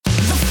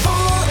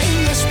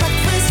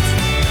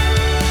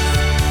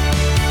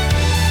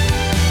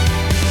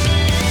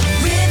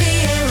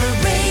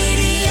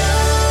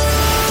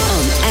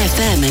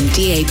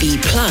DAB+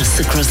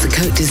 across the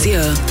Côte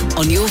d'Azur,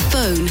 on your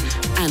phone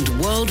and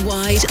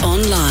worldwide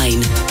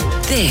online.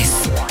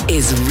 This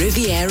is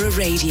Riviera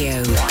Radio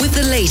with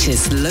the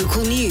latest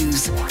local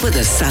news for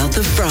the south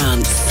of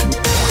France.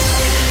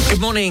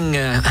 Good morning.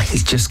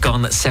 It's just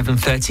gone at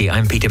 7:30.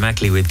 I'm Peter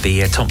Mackley with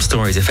the top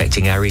stories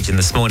affecting our region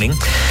this morning.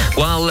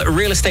 While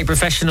real estate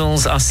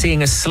professionals are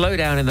seeing a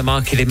slowdown in the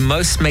market in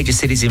most major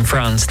cities in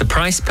France, the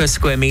price per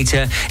square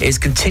metre is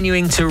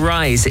continuing to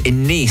rise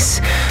in Nice.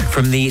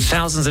 From the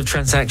thousands of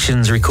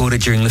transactions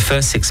recorded during the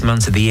first 6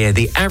 months of the year,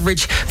 the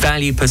average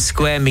value per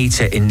square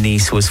metre in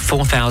Nice was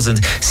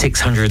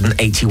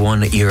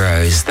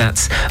 €4,681.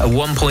 That's a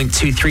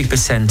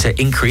 1.23%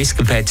 increase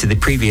compared to the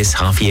previous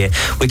half year,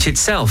 which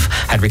itself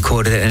had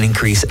recorded an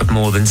increase of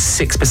more than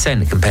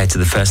 6% compared to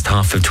the first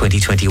half of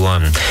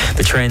 2021.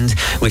 The trend,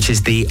 which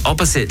is the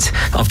opposite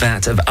of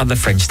that of other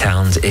French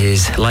towns,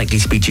 is likely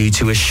to be due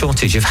to a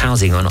shortage of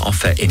housing on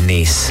offer in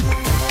Nice.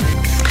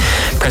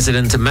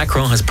 President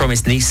Macron has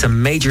promised Nice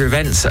some major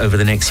events over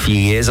the next few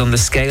years on the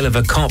scale of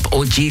a COP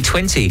or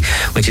G20,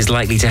 which is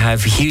likely to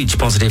have huge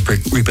positive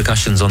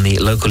repercussions on the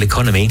local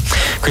economy.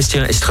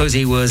 Christian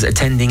Estrosi was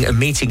attending a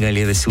meeting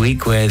earlier this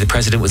week where the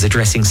president was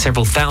addressing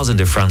several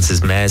thousand of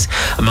France's mayors.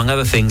 Among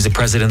other things, the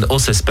president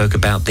also spoke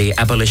about the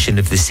abolition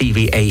of the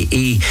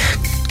CVAE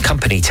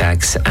company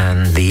tax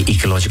and the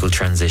ecological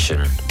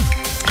transition.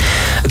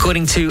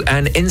 According to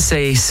an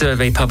INSEE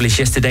survey published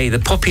yesterday, the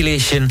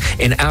population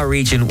in our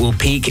region will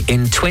peak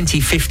in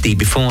 2050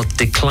 before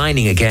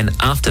declining again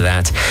after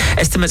that.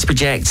 Estimates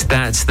project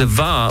that the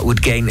Var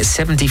would gain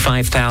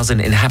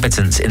 75,000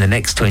 inhabitants in the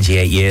next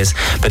 28 years,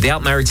 but the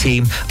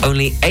Alpes-Maritimes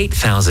only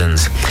 8,000.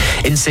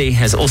 INSEE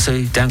has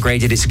also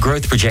downgraded its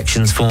growth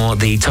projections for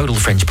the total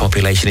French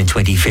population in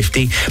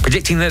 2050,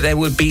 predicting that there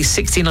would be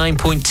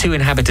 69.2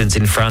 inhabitants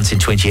in France in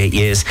 28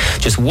 years,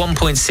 just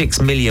 1.6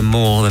 million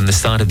more than the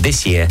start of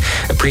this year.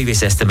 A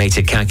previous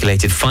estimator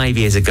calculated 5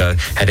 years ago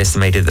had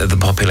estimated that the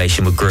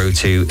population would grow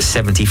to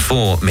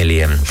 74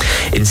 million.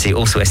 INSEE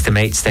also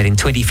estimates that in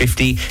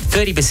 2050,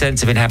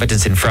 30% of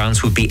inhabitants in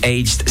France would be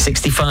aged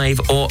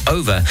 65 or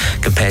over,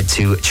 compared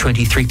to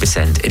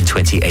 23% in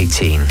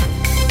 2018.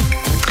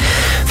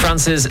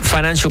 France's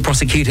financial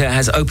prosecutor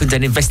has opened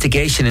an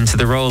investigation into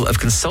the role of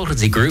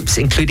consultancy groups,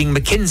 including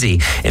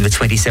McKinsey, in the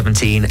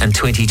 2017 and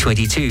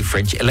 2022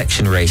 French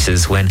election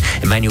races when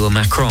Emmanuel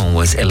Macron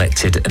was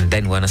elected and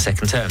then won a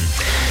second term.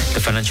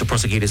 The financial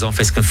prosecutor's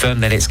office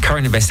confirmed that its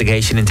current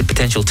investigation into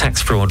potential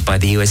tax fraud by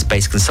the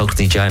US-based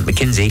consultancy giant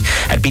McKinsey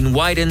had been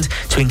widened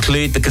to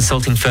include the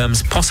consulting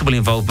firm's possible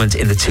involvement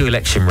in the two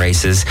election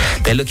races.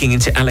 They're looking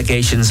into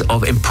allegations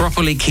of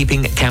improperly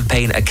keeping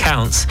campaign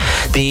accounts,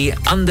 the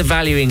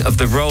undervaluing of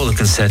the role of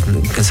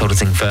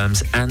consulting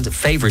firms, and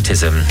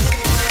favoritism.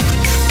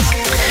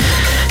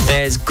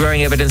 There's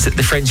growing evidence that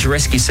the French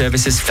rescue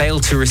services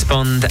failed to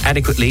respond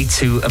adequately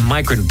to a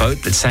migrant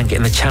boat that sank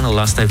in the Channel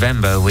last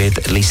November with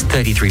at least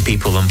 33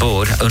 people on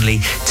board.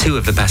 Only 2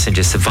 of the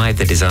passengers survived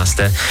the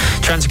disaster.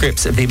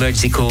 Transcripts of the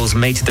emergency calls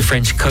made to the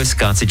French Coast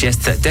Guard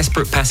suggest that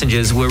desperate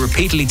passengers were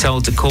repeatedly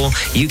told to call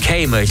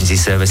UK emergency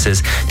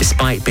services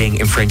despite being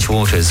in French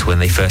waters when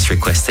they first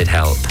requested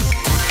help.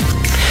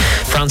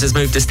 France has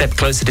moved a step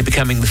closer to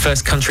becoming the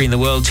first country in the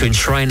world to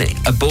enshrine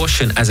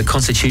abortion as a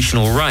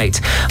constitutional right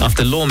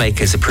after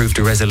lawmakers approved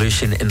a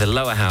resolution in the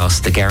lower house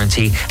to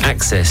guarantee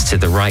access to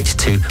the right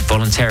to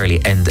voluntarily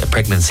end a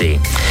pregnancy.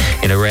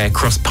 In a rare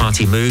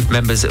cross-party move,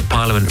 members of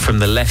parliament from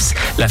the left's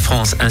La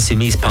France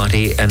Insoumise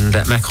party and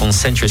Macron's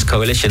centrist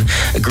coalition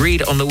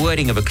agreed on the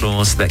wording of a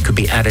clause that could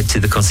be added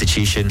to the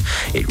constitution.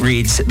 It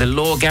reads, "The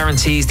law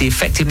guarantees the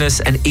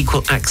effectiveness and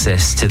equal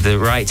access to the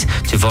right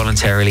to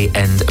voluntarily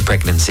end a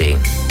pregnancy."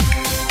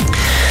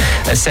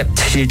 A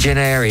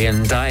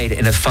septuagenarian died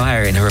in a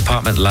fire in her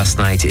apartment last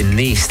night in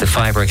Nice. The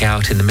fire broke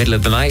out in the middle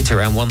of the night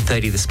around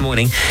 1:30 this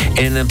morning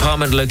in an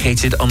apartment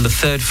located on the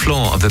 3rd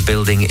floor of a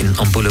building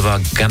on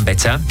Boulevard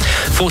Gambetta.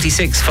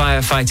 46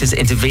 firefighters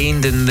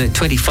intervened and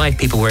 25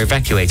 people were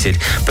evacuated,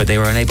 but they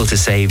were unable to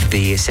save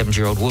the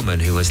 70-year-old woman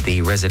who was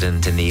the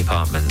resident in the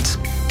apartment.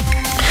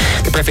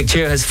 The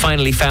prefecture has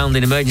finally found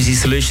an emergency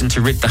solution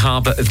to rid the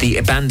harbour of the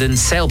abandoned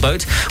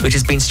sailboat, which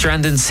has been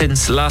stranded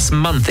since last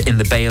month in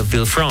the Bay of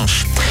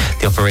Villefranche.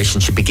 The operation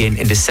should begin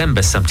in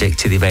December, subject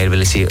to the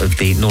availability of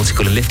the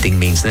nautical and lifting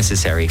means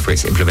necessary for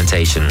its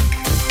implementation.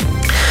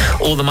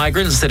 All the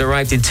migrants that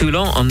arrived in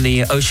Toulon on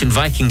the Ocean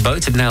Viking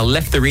boat have now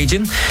left the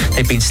region.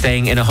 They've been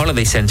staying in a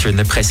holiday centre in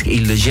the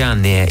Presqu'île de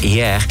Jeanne near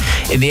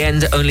Hyères. In the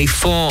end, only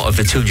 4 of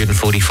the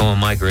 244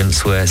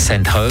 migrants were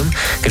sent home,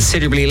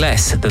 considerably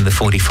less than the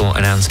 44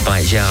 announced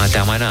by Gérald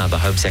Darmanin, the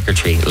Home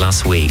Secretary,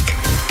 last week.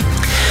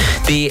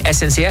 The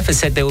SNCF has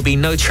said there will be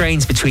no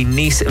trains between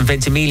Nice and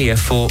Ventimiglia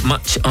for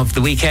much of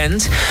the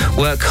weekend.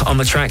 Work on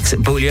the tracks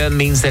at Beaulieu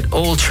means that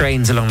all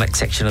trains along that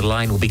section of the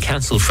line will be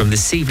cancelled from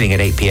this evening at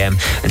 8 p.m.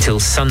 until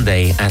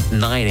Sunday at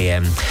 9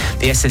 a.m.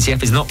 The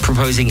SNCF is not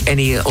proposing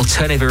any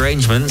alternative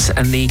arrangements,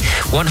 and the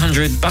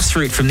 100 bus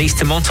route from Nice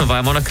to Menton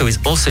via Monaco is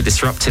also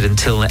disrupted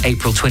until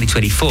April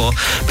 2024.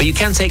 But you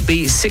can take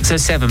the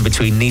 607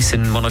 between Nice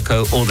and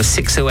Monaco or the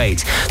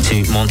 608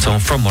 to Menton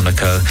from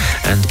Monaco,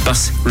 and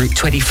bus route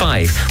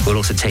 25 will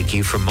also take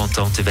you from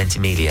Menton to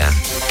Ventimiglia.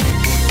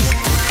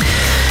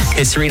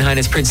 His Serene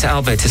Highness Prince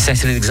Albert has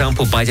set an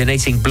example by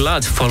donating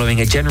blood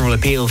following a general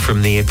appeal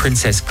from the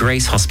Princess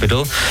Grace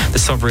Hospital. The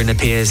Sovereign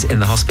appears in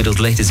the hospital's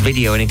latest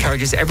video and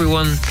encourages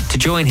everyone to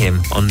join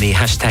him on the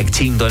hashtag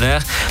Team d'Honneur.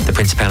 The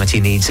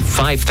Principality needs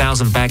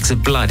 5,000 bags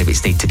of blood if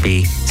it's need to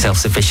be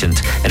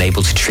self-sufficient and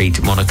able to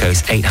treat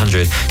Monaco's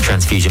 800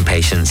 transfusion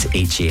patients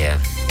each year.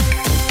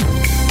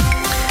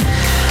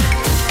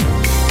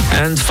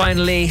 And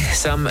finally,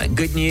 some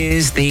good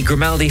news. The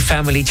Grimaldi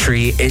family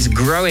tree is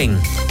growing.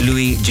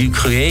 Louis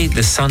Ducruet,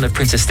 the son of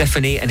Princess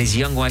Stephanie, and his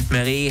young wife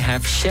Marie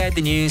have shared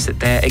the news that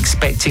they're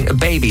expecting a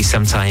baby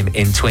sometime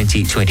in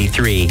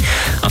 2023.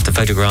 After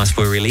photographs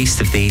were released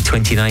of the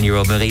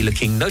 29-year-old Marie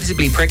looking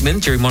noticeably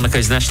pregnant during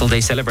Monaco's National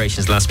Day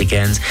celebrations last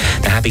weekend,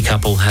 the happy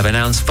couple have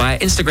announced via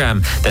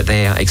Instagram that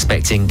they are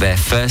expecting their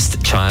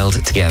first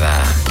child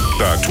together.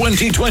 The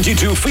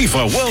 2022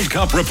 FIFA World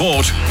Cup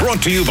report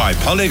brought to you by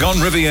Polygon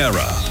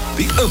Riviera,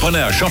 the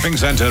open-air shopping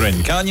centre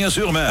in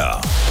Cagnes-sur-Mer.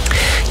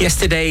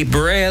 Yesterday,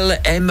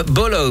 Breel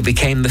Mbolo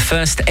became the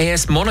first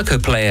AS Monaco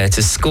player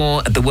to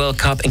score at the World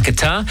Cup in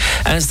Qatar,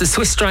 as the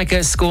Swiss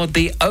striker scored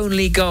the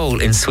only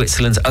goal in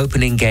Switzerland's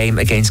opening game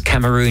against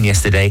Cameroon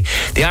yesterday.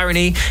 The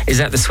irony is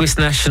that the Swiss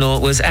national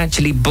was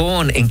actually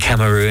born in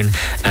Cameroon,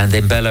 and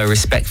Mbolo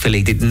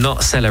respectfully did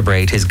not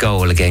celebrate his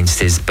goal against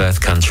his birth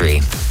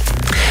country.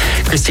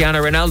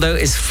 Cristiano Ronaldo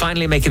is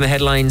finally making the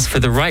headlines for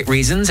the right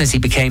reasons, as he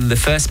became the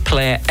first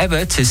player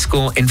ever to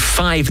score in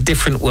 5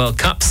 different World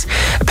Cups.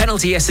 A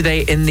penalty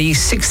yesterday in the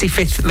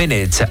 65th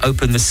minute to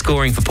open the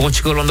scoring for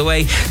Portugal on the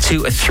way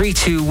to a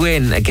 3-2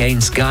 win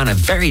against Ghana.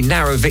 Very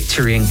narrow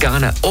victory, and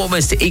Ghana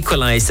almost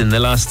equalised in the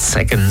last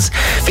seconds.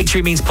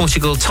 Victory means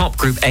Portugal top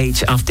Group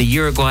H after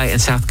Uruguay and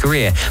South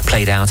Korea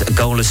played out a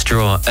goalless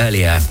draw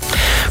earlier.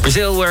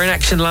 Brazil were in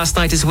action last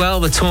night as well.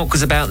 The talk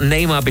was about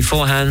Neymar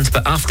beforehand,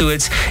 but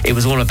afterwards it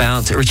was all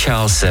about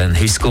Richarlison,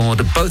 who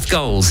scored both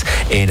goals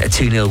in a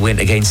 2-0 win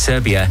against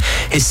Serbia.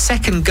 His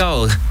second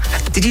goal,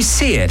 did you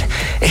see it?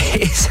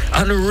 It's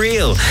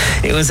unreal.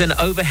 It was an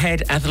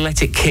overhead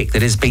athletic kick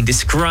that has been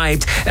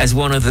described as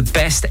one of the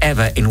best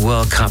ever in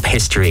World Cup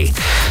history.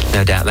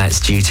 No doubt that's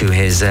due to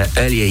his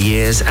earlier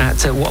years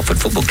at Watford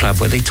Football Club,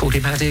 where they taught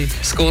him how to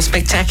score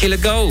spectacular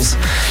goals.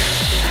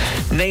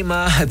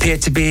 Neymar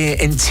appeared to be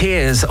in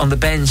tears on the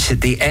bench at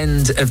the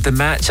end of the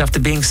match after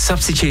being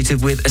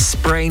substituted with a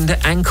sprained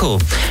ankle.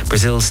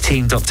 Brazil's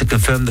team doctor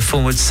confirmed the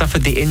forward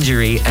suffered the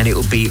injury and it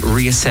will be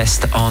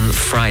reassessed on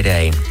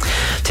Friday.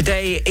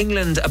 Today,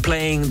 England are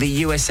playing the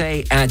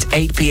USA at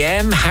 8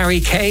 p.m. Harry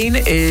Kane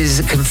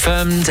is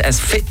confirmed as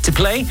fit to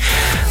play.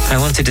 I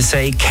wanted to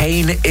say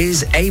Kane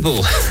is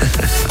able.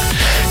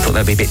 Thought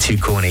that'd be a bit too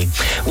corny.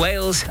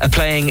 Wales are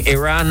playing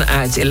Iran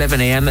at 11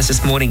 a.m. That's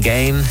this morning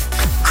game.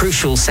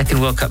 Crucial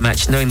second World Cup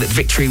match, knowing that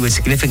victory would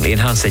significantly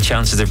enhance their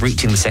chances of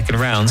reaching the second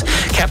round.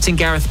 Captain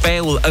Gareth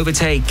Bale will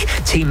overtake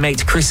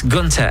teammate Chris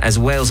Gunter as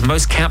Wales'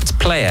 most capped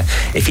player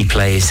if he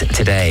plays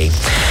today.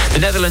 The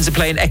Netherlands are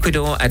playing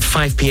Ecuador at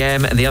 5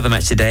 p.m. and the other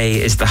match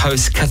today is the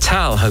host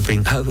Qatar,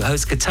 hoping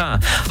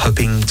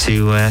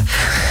to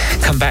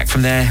come back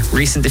from their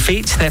recent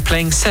defeat. They're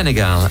playing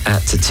Senegal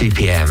at 2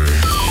 p.m.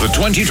 The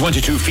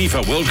 2022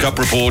 FIFA World Cup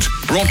report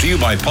brought to you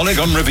by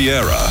Polygon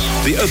Riviera,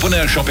 the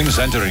open-air shopping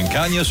centre in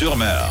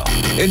Cagnes-sur-Mer.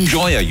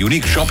 Enjoy a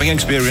unique shopping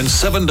experience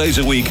 7 days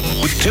a week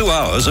with 2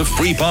 hours of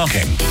free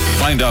parking.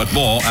 Find out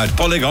more at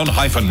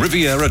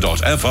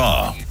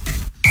polygon-riviera.fr.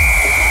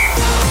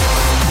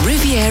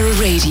 Riviera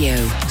Radio,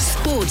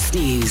 Sports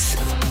News.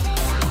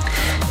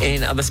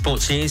 In other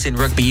sports news, in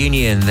rugby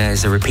union,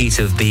 there's a repeat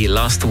of the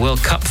last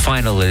World Cup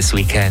final this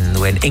weekend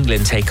when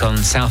England take on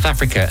South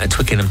Africa at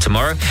Twickenham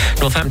tomorrow.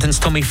 Northampton's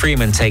Tommy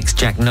Freeman takes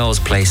Jack Knowles'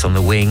 place on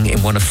the wing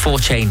in one of 4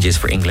 changes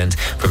for England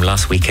from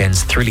last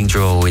weekend's thrilling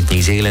draw with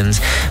New Zealand.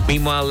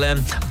 Meanwhile,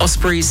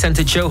 Ospreys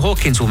centre Joe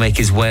Hawkins will make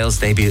his Wales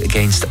debut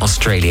against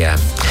Australia.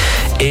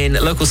 In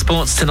local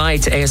sports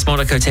tonight, AS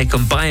Monaco take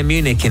on Bayern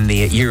Munich in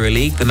the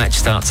EuroLeague. The match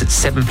starts at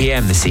 7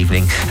 p.m. this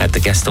evening at the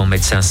Gaston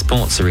Médecin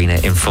Sports Arena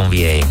in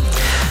Fontvieille.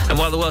 And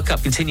while the World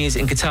Cup continues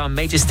in Qatar,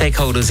 major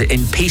stakeholders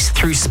in Peace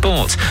Through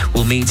Sport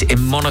will meet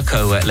in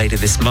Monaco later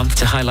this month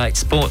to highlight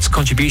sport's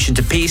contribution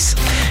to peace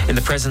in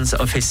the presence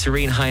of His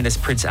Serene Highness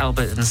Prince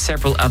Albert and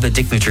several other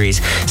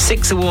dignitaries.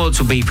 6 awards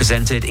will be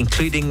presented,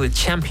 including the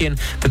Champion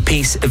for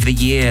Peace of the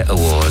Year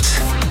award.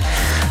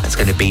 That's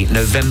going to be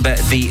November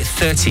the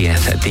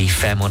 30th at the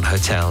Fairmont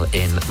Hotel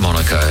in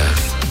Monaco.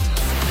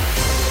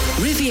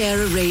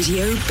 Riviera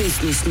Radio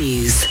Business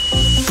News.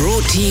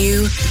 Brought to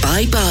you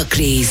by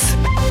Barclays.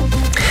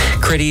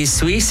 Credit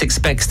Suisse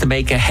expects to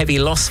make a heavy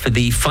loss for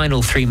the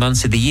final 3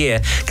 months of the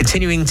year,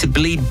 continuing to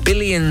bleed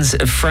billions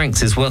of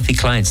francs as wealthy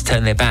clients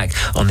turn their back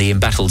on the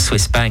embattled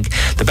Swiss bank.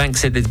 The bank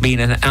said there'd been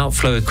an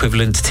outflow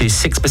equivalent to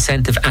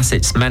 6% of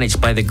assets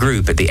managed by the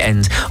group at the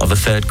end of the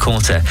third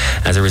quarter.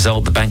 As a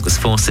result, the bank was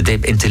forced to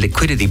dip into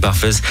liquidity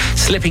buffers,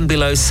 slipping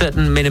below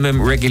certain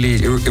minimum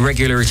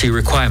regulatory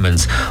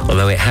requirements,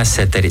 although it has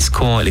said that it's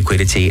core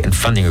liquidity and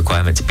funding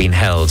requirements been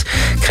held.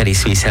 Credit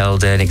Suisse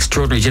held an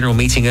extraordinary general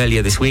meeting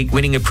earlier this week,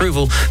 winning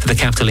approval for the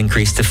capital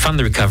increase to fund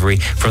the recovery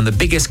from the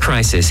biggest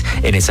crisis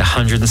in its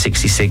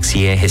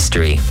 166-year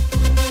history.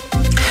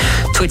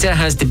 Twitter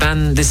has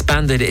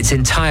disbanded its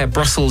entire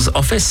Brussels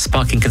office,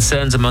 sparking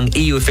concerns among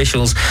EU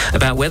officials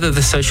about whether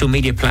the social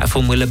media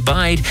platform will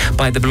abide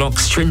by the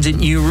bloc's stringent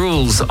new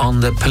rules on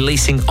the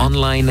policing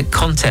online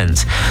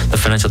content. The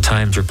Financial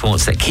Times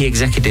reports that key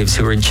executives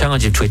who are in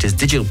charge of Twitter's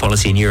digital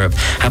policy in Europe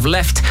have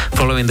left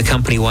following the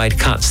company-wide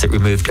cuts that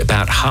removed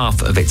about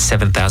half of its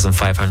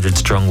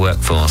 7,500-strong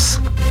workforce.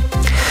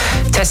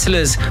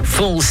 Tesla's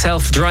full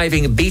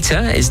self-driving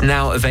beta is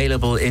now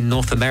available in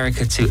North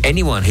America to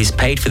anyone who's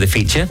paid for the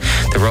feature.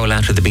 The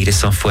rollout of the beta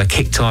software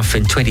kicked off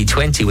in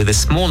 2020 with a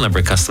small number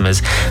of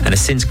customers and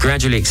has since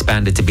gradually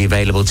expanded to be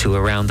available to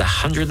around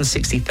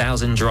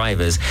 160,000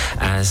 drivers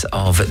as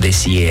of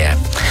this year.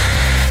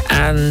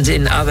 And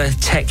in other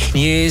tech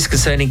news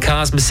concerning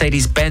cars,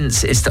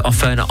 Mercedes-Benz is to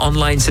offer an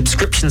online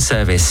subscription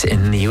service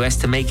in the US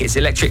to make its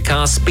electric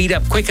cars speed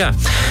up quicker.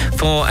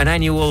 For an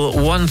annual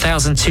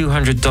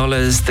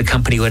 $1,200, the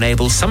company will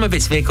enable some of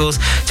its vehicles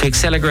to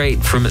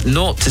accelerate from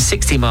 0 to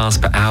 60 miles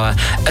per hour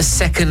a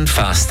second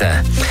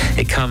faster.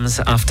 It comes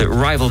after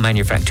rival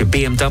manufacturer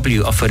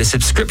BMW offered a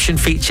subscription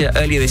feature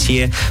earlier this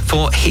year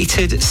for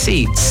heated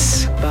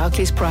seats.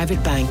 Barclays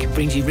Private Bank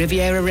brings you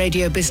Riviera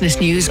Radio Business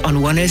News on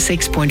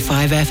 106.5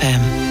 FM.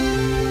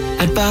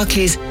 At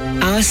Barclays,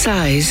 our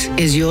size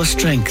is your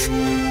strength.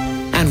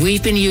 And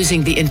we've been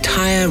using the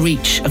entire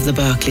reach of the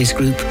Barclays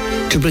Group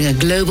to bring a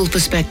global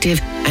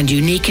perspective and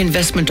unique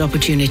investment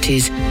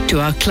opportunities to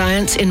our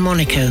clients in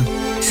Monaco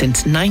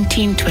since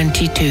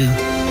 1922.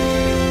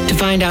 To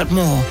find out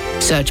more,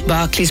 search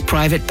Barclays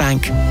Private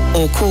Bank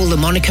or call the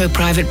Monaco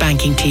Private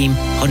Banking Team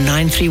on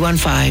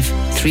 9315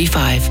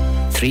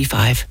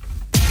 3535.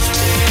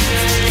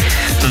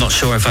 I'm not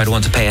sure if I'd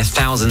want to pay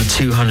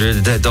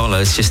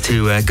 $1,200 just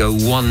to go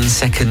 1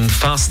 second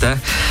faster,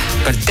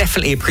 but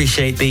definitely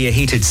appreciate the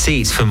heated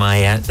seats for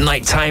my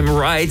nighttime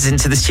rides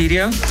into the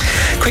studio.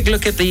 Quick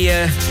look at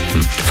the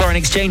foreign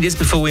exchanges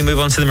before we move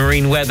on to the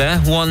marine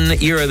weather.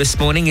 €1 this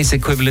morning is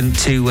equivalent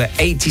to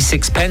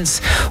 86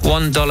 pence,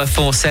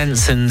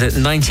 $1.04 and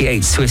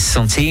 98 Swiss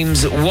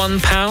centimes.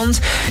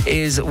 £1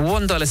 is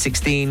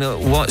 $1.16,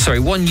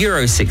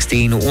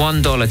 €1.16,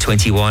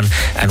 $1.21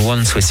 and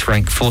 1 Swiss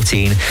franc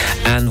 14.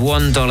 And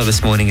 $1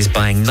 this morning is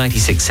buying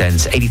 96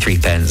 cents, 83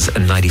 pence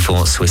and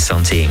 94 Swiss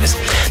centimes.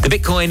 The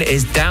Bitcoin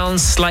is down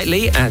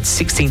slightly at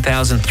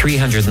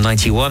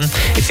 16,391.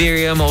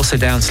 Ethereum also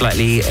down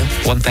slightly,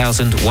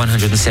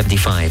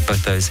 1,175,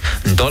 both those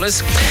in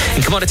dollars.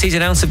 In commodities,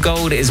 an ounce of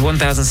gold is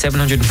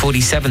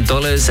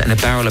 $1,747 and a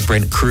barrel of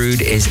Brent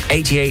crude is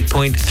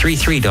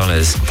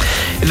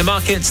 $88.33. In the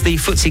markets, the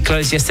FTSE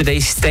closed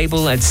yesterday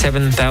stable at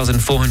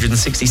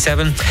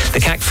 7,467. The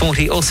CAC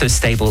 40 also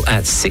stable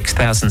at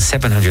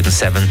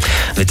 6,707.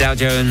 The Dow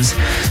Jones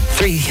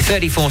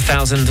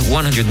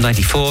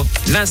 34,194,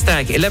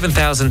 Nasdaq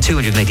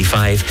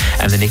 11,285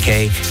 and the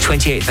Nikkei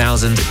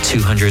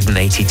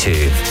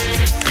 28,282.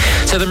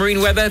 So the marine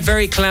weather,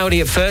 very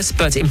cloudy at first,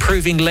 but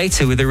improving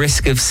later with the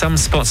risk of some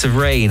spots of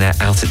rain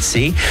out at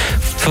sea.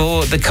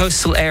 For the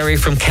coastal area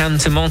from Cannes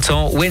to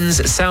Menton,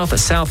 winds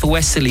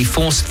south-southwesterly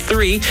force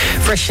 3,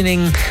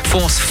 freshening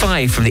force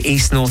 5 from the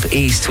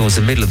east-northeast towards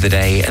the middle of the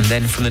day, and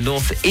then from the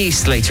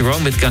northeast later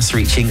on with gusts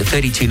reaching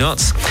 32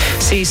 knots.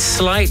 Seas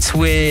slight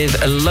with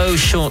a low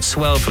short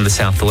swell from the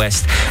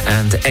southwest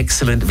and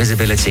excellent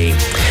visibility.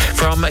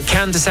 From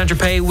Cannes to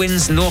Saint-Tropez,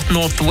 winds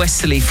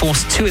north-northwesterly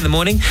force 2 in the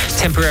morning,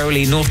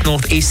 temporarily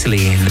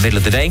north-northeasterly in the middle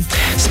of the day.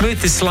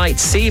 Smooth to slight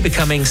sea,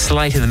 becoming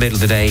slight in the middle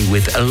of the day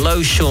with a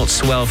low short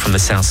swell from the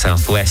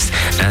south-southwest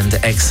and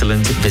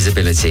excellent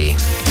visibility.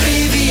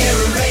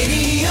 Riviera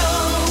Radio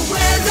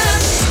weather.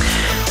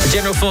 The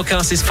general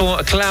forecast is for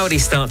a cloudy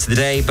start to the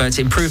day, but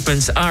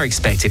improvements are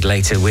expected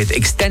later with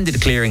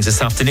extended clearings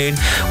this afternoon.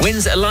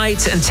 Winds are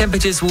light and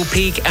temperatures will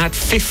peak at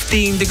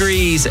 15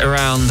 degrees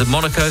around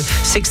Monaco,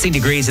 16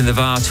 degrees in the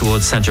Var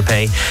towards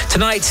Saint-Tropez.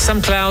 Tonight,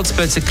 some clouds,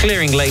 but a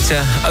clearing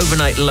later.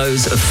 Overnight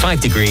lows of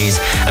 5 degrees.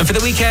 And for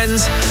the weekend,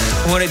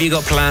 what have you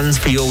got planned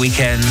for your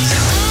weekend?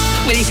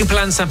 Well, you can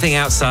plan something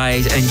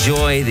outside,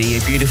 enjoy the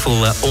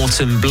beautiful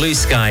autumn blue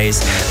skies.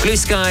 Blue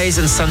skies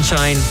and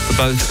sunshine for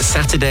both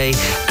Saturday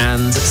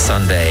and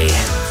Sunday.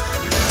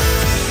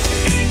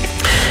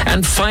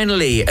 And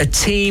finally, a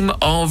team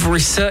of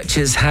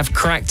researchers have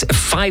cracked a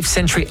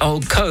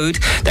 5-century-old code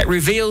that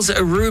reveals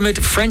a rumoured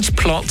French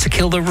plot to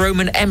kill the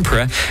Roman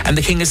Emperor and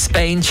the King of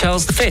Spain,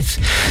 Charles V.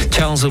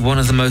 Charles was one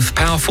of the most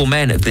powerful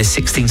men of the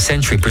 16th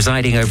century,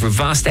 presiding over a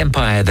vast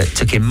empire that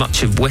took in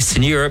much of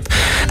Western Europe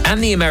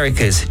and the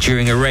Americas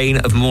during a reign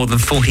of more than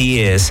 40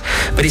 years.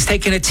 But it's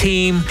taken a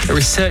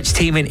research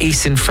team in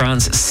eastern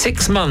France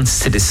 6 months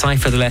to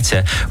decipher the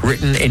letter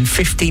written in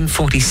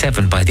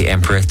 1547 by the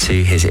Emperor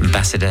to his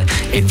ambassador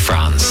in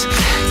France.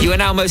 You are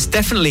now most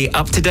definitely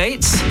up to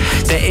date.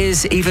 There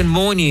is even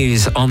more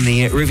news on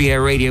the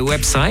Riviera Radio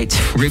website,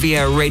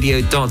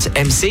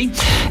 rivieraradio.mc.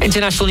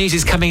 International news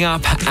is coming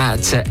up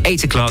at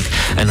 8 o'clock.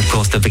 And of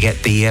course, don't forget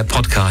the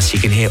podcast. You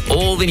can hear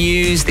all the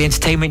news, the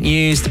entertainment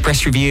news, the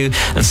press review,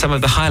 and some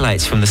of the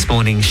highlights from this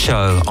morning's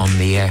show on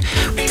the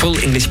Full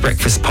English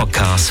Breakfast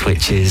podcast,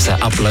 which is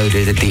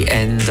uploaded at the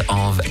end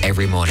of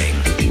every morning.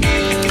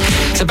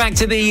 So back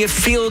to the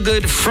Feel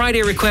Good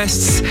Friday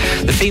requests.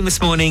 The theme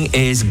this morning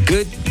is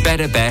Good,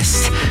 Better,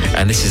 Best.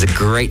 And this is a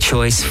great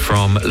choice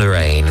from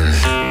Lorraine.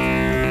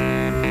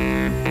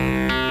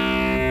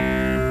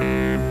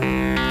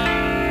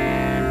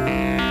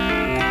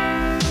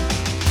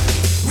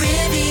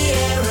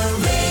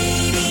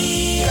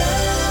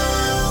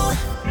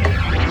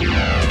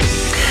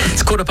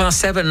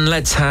 ~7,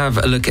 let's have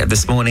a look at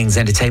this morning's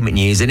entertainment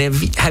news. And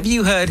have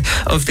you heard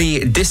of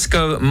the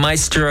disco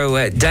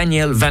maestro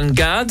Daniel Van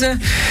Gade?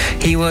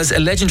 He was a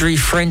legendary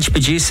French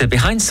producer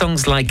behind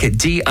songs like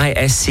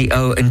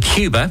D.I.S.C.O. and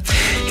Cuba.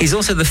 He's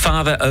also the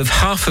father of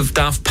half of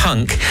Daft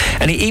Punk,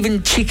 and he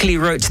even cheekily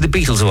wrote to the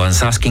Beatles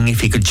once asking if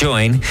he could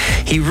join.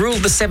 He ruled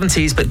the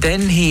 70s, but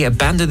then he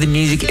abandoned the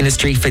music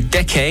industry for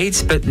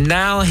decades, but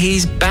now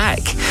he's back.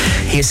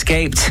 He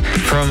escaped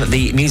from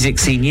the music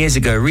scene years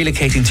ago,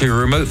 relocating to a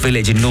remote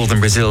village in northern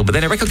Brazil, but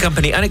then a record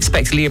company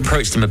unexpectedly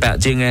approached him about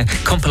doing a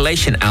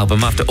compilation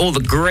album after all the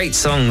great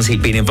songs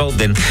he'd been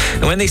involved in.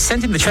 And when they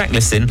sent him the track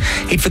listing,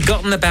 he'd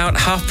forgotten about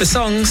half the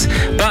songs.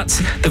 But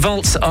the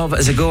vaults of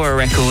Zagora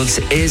Records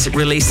is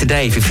released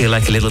today if you feel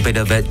like a little bit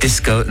of a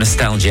disco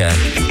nostalgia.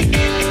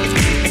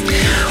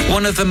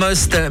 One of the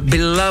most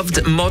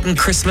beloved modern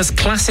Christmas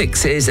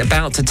classics is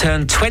about to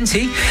turn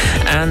 20,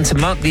 and to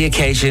mark the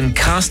occasion,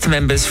 cast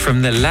members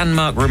from the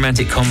landmark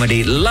romantic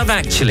comedy Love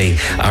Actually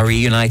are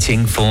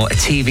reuniting for a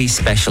TV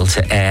special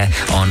to air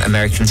on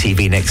American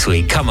TV next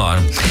week. Come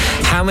on,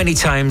 how many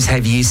times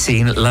have you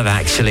seen Love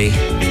Actually?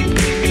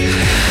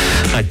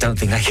 I don't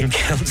think I can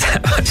count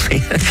that much.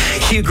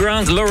 Hugh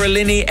Grant, Laura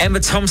Linney, Emma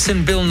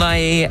Thompson, Bill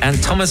Nighy,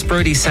 and Thomas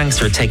Brodie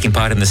Sangster are taking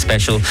part in the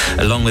special,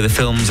 along with the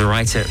film's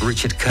writer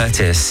Richard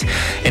Curtis.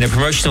 In a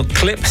promotional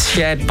clip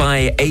shared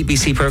by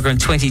ABC Program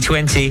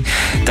 2020,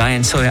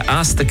 Diane Sawyer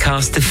asked the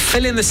cast to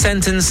fill in the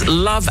sentence,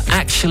 Love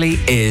Actually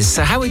Is.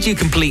 So how would you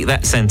complete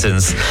that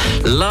sentence?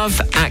 Love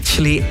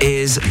actually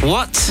is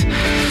what?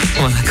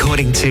 Well,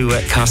 according to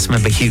cast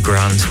member Hugh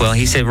Grant, well,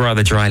 he said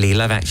rather dryly,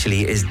 Love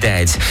Actually is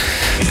dead.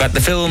 But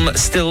the film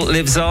still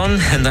lives on,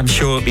 and I'm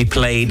sure it'll be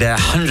played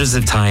hundreds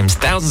of times,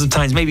 thousands of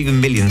times, maybe even a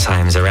million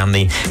times around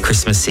the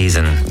Christmas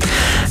season.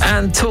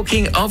 And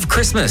talking of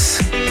Christmas,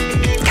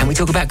 can we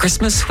talk about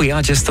Christmas? We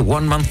are just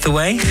 1 month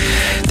away.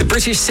 The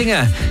British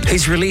singer,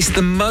 who's released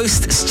the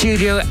most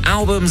studio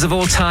albums of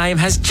all time,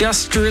 has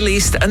just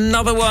released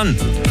another one.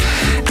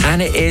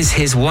 And it is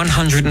his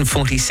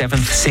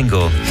 147th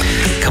single.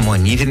 Come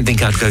on, you didn't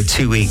think I'd go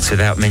 2 weeks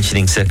without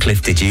mentioning Sir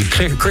Cliff, did you?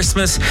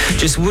 Christmas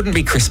just wouldn't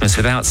be Christmas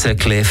without Sir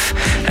Cliff.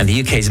 And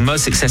the UK's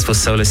most successful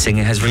solo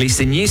singer has released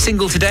a new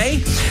single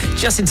today,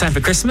 just in time for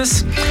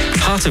Christmas.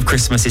 Heart of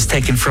Christmas is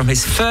taken from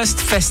his first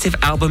festive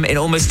album in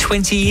almost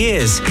 20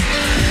 years.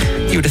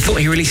 You would have thought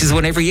he releases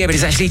one every year, but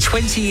it's actually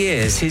 20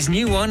 years. His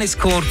new one is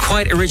called,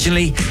 quite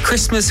originally,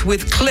 Christmas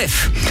with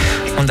Cliff.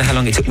 Wonder how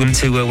long it took them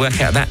to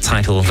work out that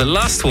title. The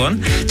last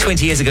one,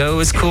 20 years ago,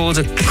 was called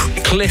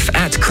Cliff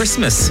at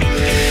Christmas.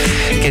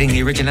 Getting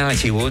the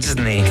Originality Awards,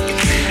 isn't he?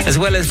 As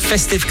well as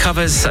festive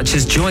covers such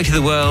as Joy to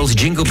the World,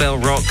 Jingle Bell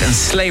Rock and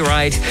Sleigh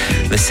Ride,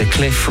 the Sir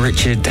Cliff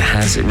Richard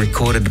has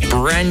recorded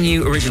brand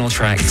new original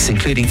tracks,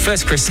 including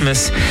First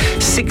Christmas,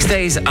 6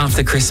 Days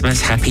After Christmas,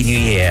 Happy New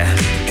Year.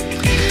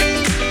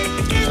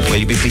 Well,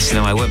 you'll be pleased to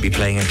know I won't be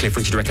playing a Cliff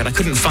Richard record. I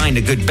couldn't find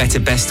a good, better,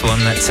 best one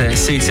that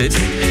suited.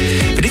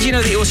 But did you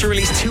know that he also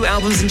released 2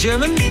 albums in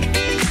German?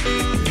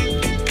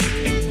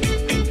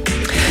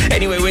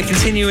 Anyway, we're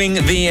continuing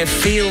the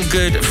Feel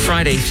Good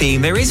Friday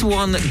theme. There is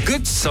one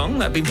good song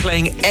that I've been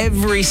playing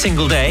every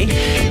single day,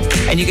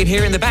 and you can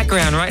hear in the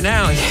background right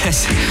now.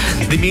 Yes,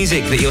 the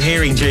music that you're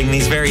hearing during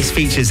these various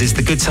features is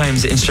the Good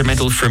Times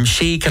instrumental from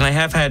Chic, and I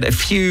have had a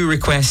few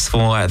requests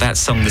for that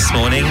song this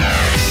morning.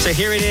 So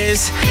here it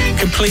is,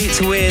 complete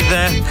with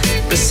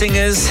the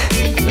singers,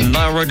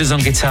 Nile Rodgers on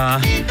guitar,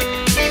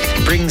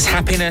 brings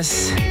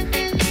happiness.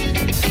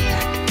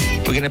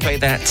 We're going to play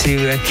that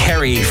to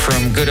Kerry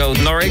from good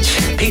old Norwich,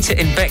 Peter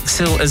in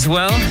Bexhill as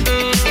well.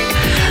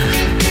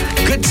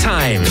 Good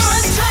times.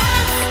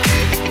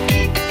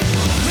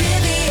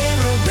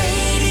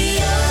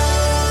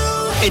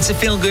 It's a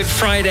Feel Good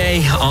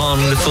Friday on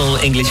the Full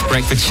English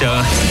Breakfast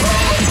Show.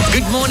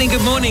 Good morning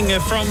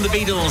from the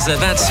Beatles.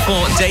 That's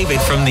for David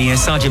from the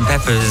Sgt.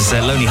 Pepper's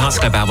Lonely Hearts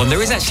Club album.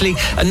 There is actually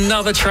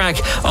another track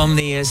on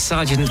the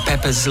Sgt.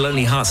 Pepper's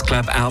Lonely Hearts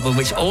Club album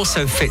which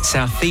also fits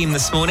our theme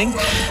this morning,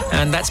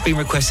 and that's been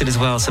requested as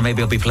well, so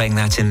maybe I'll be playing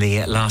that in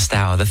the last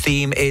hour. The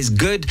theme is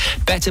Good,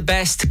 Better,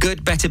 Best,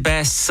 Good, Better,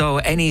 Best, so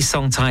any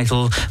song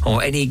title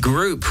or any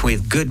group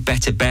with Good,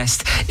 Better,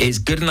 Best is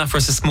good enough for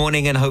us this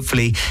morning, and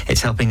hopefully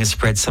it's helping us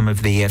spread spread some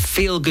of the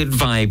feel-good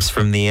vibes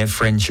from the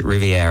French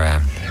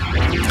Riviera.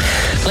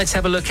 Let's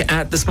have a look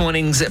at this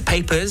morning's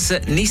papers.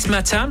 Nice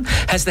Matin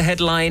has the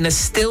headline,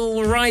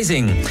 Still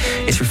Rising.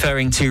 It's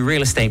referring to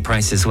real estate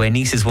prices, where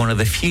Nice is one of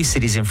the few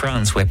cities in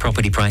France where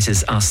property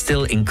prices are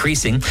still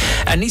increasing.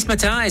 And Nice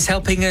Matin is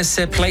helping us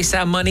place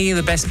our money in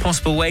the best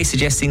possible way,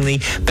 suggesting the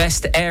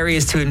best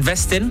areas to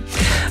invest in.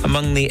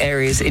 Among the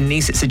areas in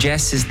Nice, it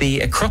suggests, is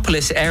the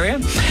Acropolis area,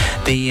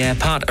 the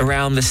part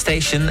around the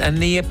station, and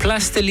the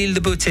Place de l'Île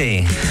de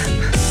Beauté.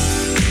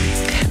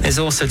 There's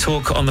also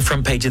talk on the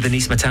front page of the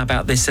Nice Matin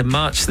about this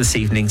march this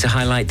evening to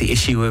highlight the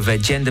issue of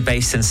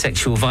gender-based and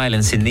sexual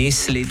violence in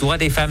Nice. Les Droits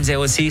des Femmes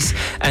 06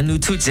 and Nous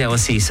Toutes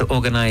 06 are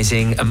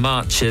organising a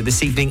march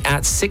this evening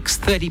at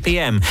 6:30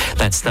 p.m.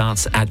 That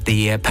starts at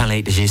the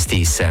Palais de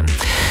Justice.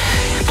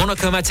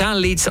 Monaco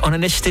Matin leads on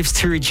initiatives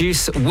to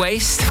reduce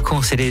waste. Of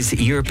course, it is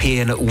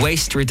European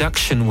Waste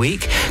Reduction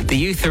Week. The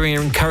youth are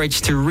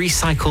encouraged to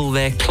recycle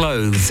their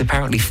clothes.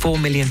 Apparently 4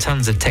 million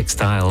tons of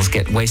textiles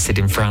get wasted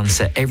in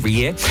France every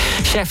year.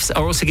 Chefs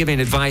are also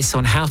giving advice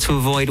on how to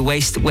avoid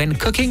waste when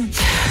cooking.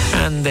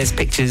 And there's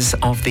pictures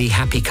of the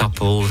happy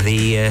couple.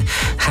 The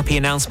happy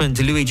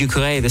announcement, Louis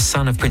Ducouré, the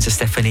son of Princess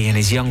Stephanie, and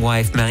his young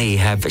wife Marie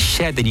have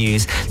shared the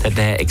news that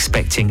they're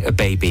expecting a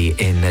baby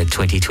in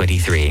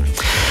 2023.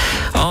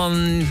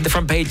 On the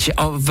front page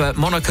of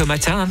Monaco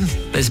Matin,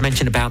 there's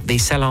mention about the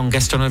Salon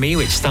Gastronomie,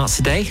 which starts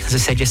today. As I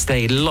said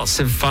yesterday, lots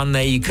of fun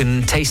there. You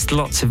can taste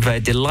lots of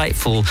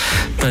delightful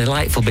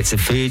bits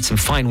of food, some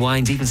fine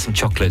wines, even some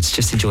chocolates.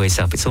 Just enjoy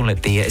yourself. It's all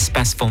at the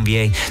Espace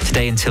Fonvier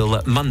today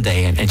until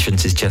Monday, and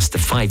entrance is just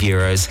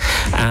 €5.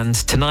 And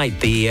tonight,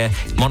 the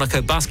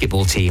Monaco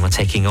basketball team are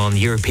taking on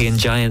European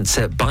giants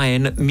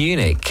Bayern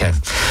Munich.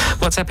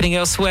 What's happening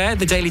elsewhere?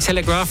 The Daily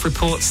Telegraph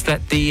reports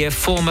that the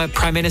former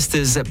Prime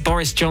Ministers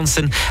Boris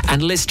Johnson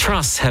and Liz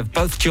Truss have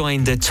both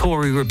joined the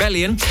Tory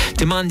rebellion,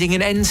 demanding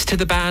an end to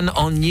the ban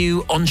on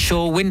new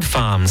onshore wind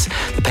farms.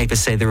 The papers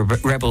say the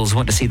rebels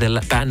want to see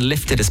the ban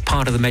lifted as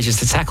part of the measures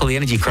to tackle the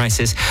energy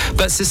crisis,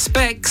 but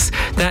suspects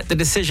that the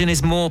decision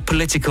is more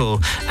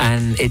political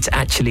and it's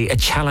actually a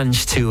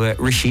challenge to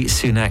Rishi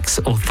Sunak's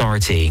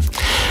authority.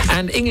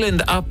 And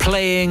England are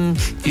playing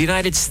the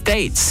United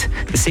States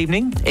this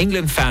evening.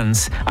 England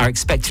fans are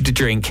expected to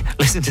drink,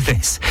 listen to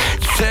this,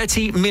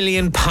 30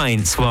 million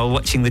pints while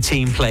watching the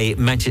team play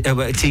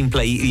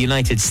the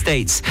United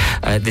States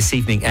this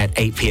evening at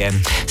 8 p.m.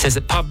 Says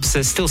that pubs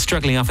are still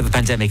struggling after the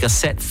pandemic, are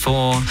set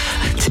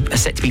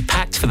to be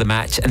packed for the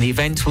match, and the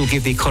event will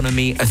give the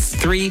economy a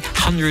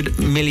 £300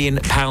 million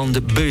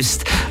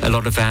boost. A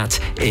lot of that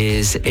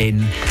is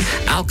in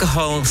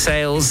alcohol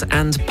sales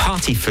and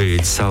party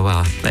food. So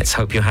let's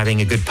hope you're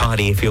having a good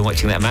party if you're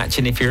watching that match,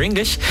 and if you're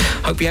English,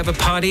 hope you have a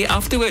party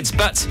afterwards.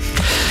 But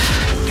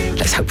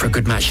let's hope for a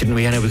good match, shouldn't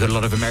we? I know we've got a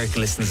lot of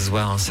American listeners as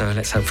well, so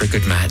let's hope for a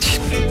good match.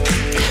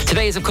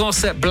 Today is, of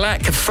course,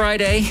 Black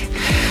Friday.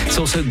 It's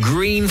also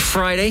Green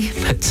Friday.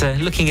 But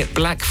looking at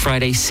Black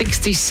Friday,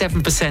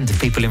 67% of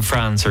people in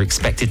France are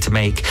expected to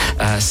make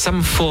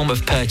some form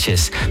of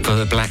purchase for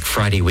the Black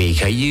Friday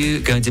week. Are you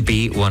going to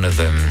be one of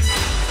them?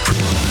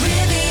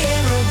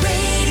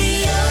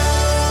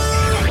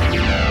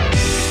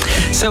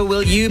 So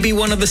will you be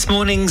one of this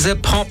morning's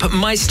pop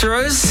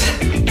maestros?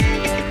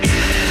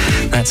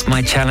 That's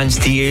my challenge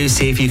to you.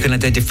 See if you can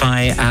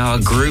identify our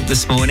group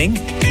this morning.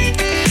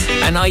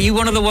 And are you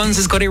one of the ones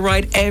that's got it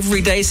right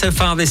every day so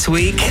far this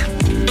week?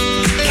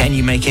 Can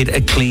you make it a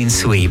clean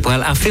sweep?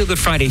 Well, our Feel Good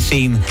Friday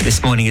theme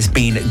this morning has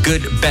been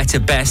Good, Better,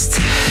 Best.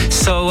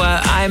 So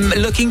I'm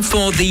looking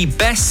for the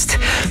best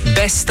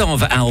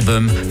of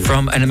album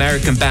from an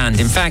American band.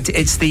 In fact,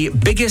 it's the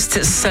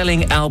biggest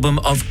selling album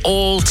of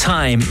all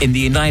time in the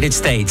United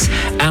States,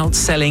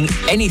 outselling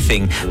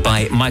anything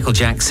by Michael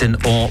Jackson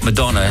or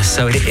Madonna.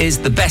 So it is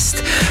the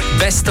best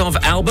of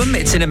album.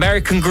 It's an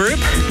American group.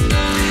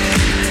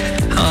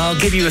 I'll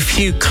give you a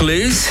few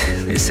clues.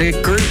 It's a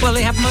group, well,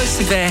 they have most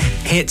of their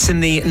hits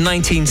in the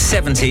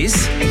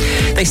 1970s.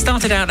 They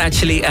started out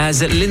actually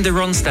as Linda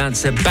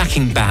Ronstadt's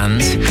backing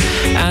band,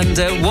 and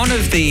one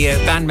of the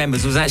band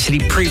members was actually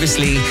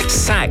previously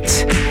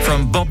sacked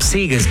from Bob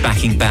Seger's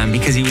backing band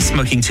because he was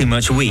smoking too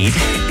much weed.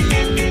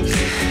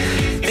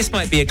 This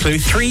might be a clue.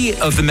 3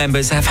 of the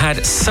members have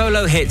had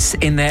solo hits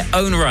in their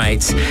own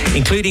right,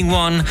 including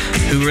one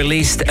who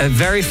released a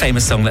very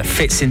famous song that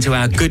fits into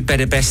our Good,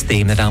 Better, Best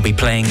theme that I'll be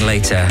playing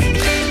later.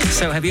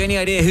 So have you any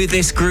idea who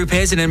this group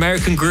is? An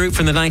American group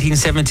from the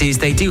 1970s.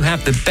 They do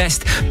have the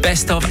best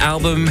of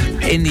album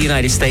in the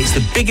United States,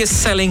 the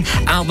biggest selling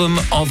album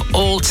of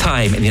all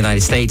time in the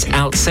United States,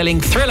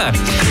 outselling Thriller.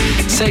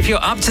 So if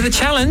you're up to the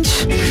challenge,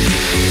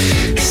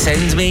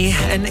 send me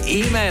an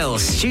email,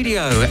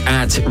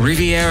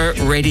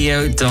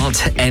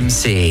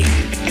 studio@rivieraradio.mc.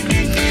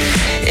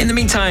 In the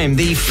meantime,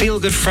 the Feel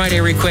Good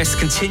Friday requests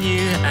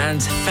continue,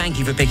 and thank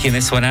you for picking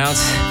this one out.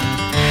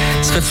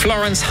 It's for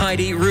Florence,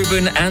 Heidi,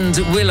 Ruben, and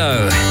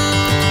Willow.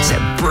 It's a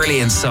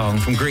brilliant song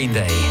from Green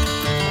Day.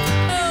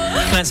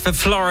 That's for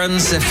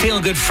Florence, a Feel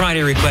Good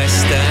Friday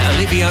request.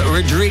 Olivia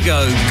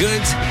Rodrigo,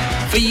 Good,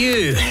 for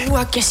you. Ooh,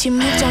 I guess you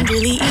moved on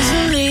really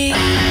easily.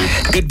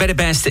 Good, better,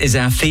 best is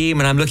our theme,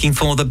 and I'm looking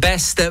for the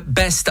best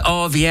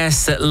of.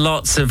 Yes,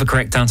 lots of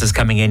correct answers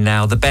coming in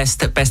now. The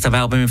best of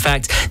album. In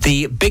fact,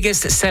 the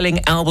biggest selling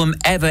album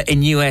ever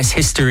in US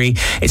history.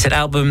 It's an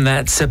album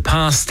that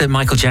surpassed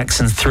Michael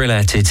Jackson's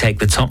Thriller to take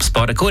the top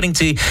spot. According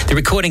to the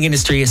Recording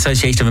Industry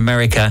Association of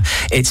America,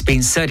 it's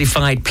been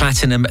certified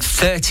platinum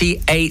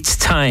 38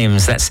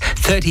 times. That's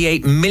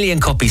 38 million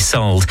copies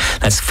sold.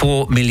 That's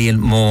 4 million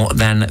more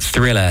than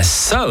Thriller.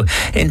 So,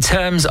 in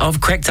terms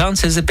of correct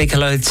answers, a big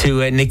hello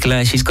to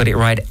Nicola. She's got it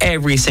right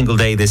every single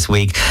day this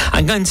week.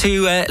 I'm going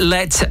to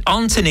let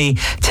Anthony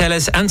tell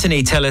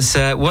us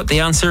what the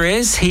answer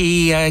is.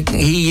 He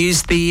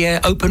used the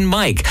open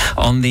mic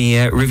on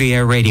the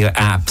Riviera Radio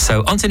app.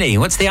 So, Anthony,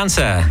 what's the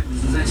answer?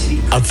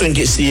 I think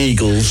it's the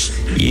Eagles.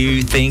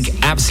 You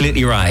think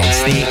absolutely right.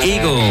 It's the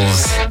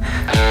Eagles.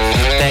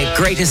 Their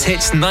greatest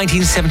hits,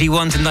 1971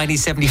 to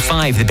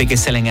 1975, the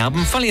biggest selling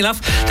album. Funnily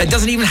enough, that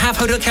doesn't even have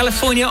Hotel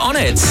California on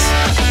it.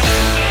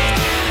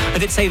 I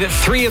did say that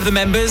 3 of the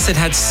members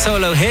had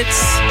solo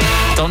hits: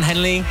 Don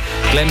Henley,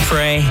 Glenn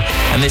Frey,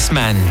 and this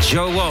man,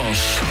 Joe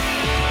Walsh.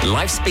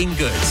 Life's been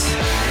good.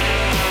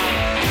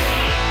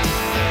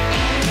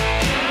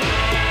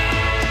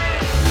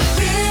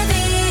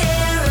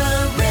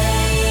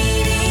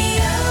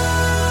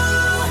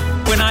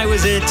 When I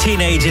was a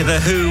teenager, The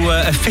Who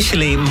were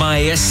officially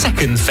my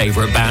second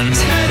favourite band.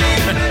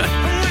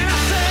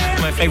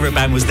 My favourite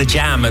band was The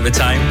Jam at the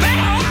time.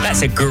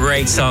 That's a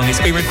great song.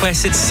 It's been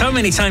requested so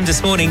many times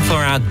this morning for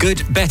our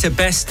Good, Better,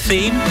 Best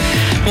theme.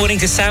 Morning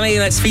to Sally,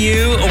 that's for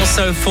you.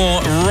 Also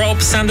for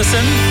Rob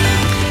Sanderson.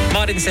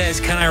 Martin says,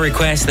 can I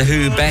request The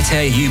Who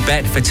Better You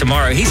Bet for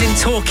tomorrow? He's in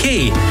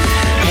Torquay.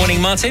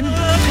 Morning, Martin.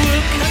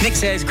 Nick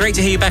says, great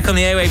to hear you back on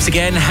the airwaves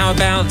again. How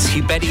about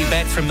You Better You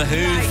Bet from The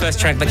Who? First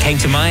track that came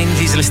to mind.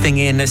 He's listening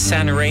in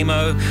San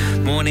Remo.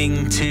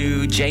 Morning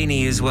to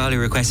Janie as well, who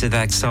requested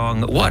that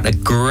song. What a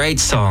great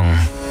song.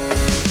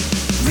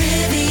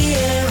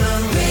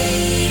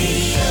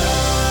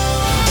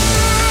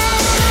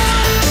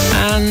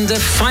 And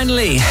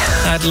finally,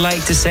 I'd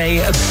like to say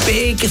a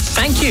big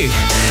thank you.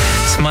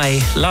 It's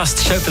my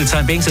last show for the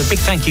time being, so a big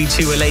thank you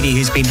to a lady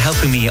who's been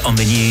helping me on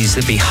the news,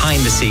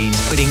 behind the scenes,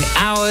 putting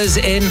hours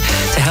in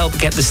to help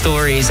get the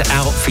stories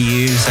out for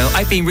you. So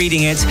I've been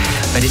reading it,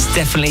 but it's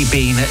definitely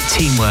been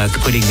teamwork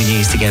putting the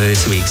news together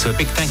this week. So a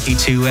big thank you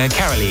to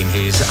Caroline,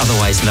 who's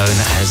otherwise known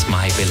as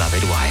my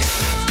beloved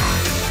wife.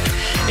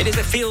 It is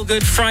a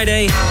feel-good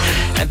Friday,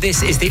 and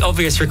this is the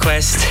obvious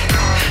request.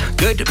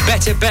 Good,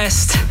 better,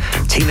 best.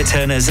 Tina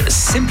Turner's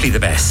Simply the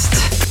Best.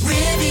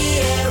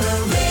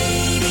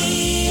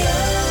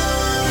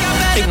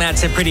 I think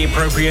that's a pretty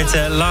appropriate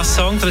last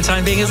song for the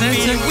time being, isn't it?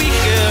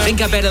 I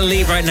think I better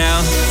leave right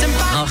now.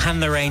 I'll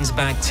hand the reins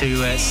back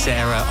to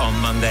Sarah on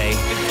Monday.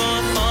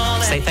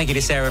 Say thank you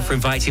to Sarah for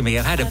inviting me.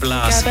 I've had a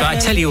blast, but I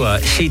tell you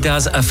what, she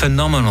does a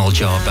phenomenal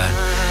job.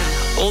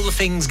 All the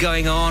things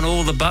going on,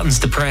 all the buttons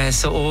to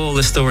press, all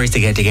the stories to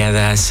get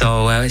together.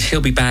 So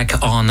she'll be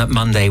back on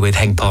Monday with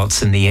Henk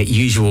Potts and the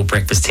usual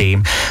breakfast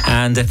team.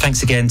 And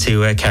thanks again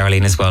to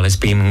Caroline as well. It's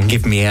been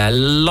giving me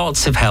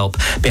lots of help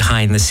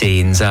behind the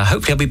scenes.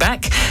 Hopefully I'll be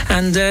back.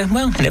 And,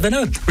 well, I never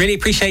know. Really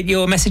appreciate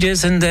your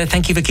messages, and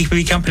thank you for keeping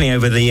me company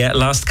over the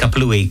last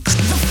couple of weeks.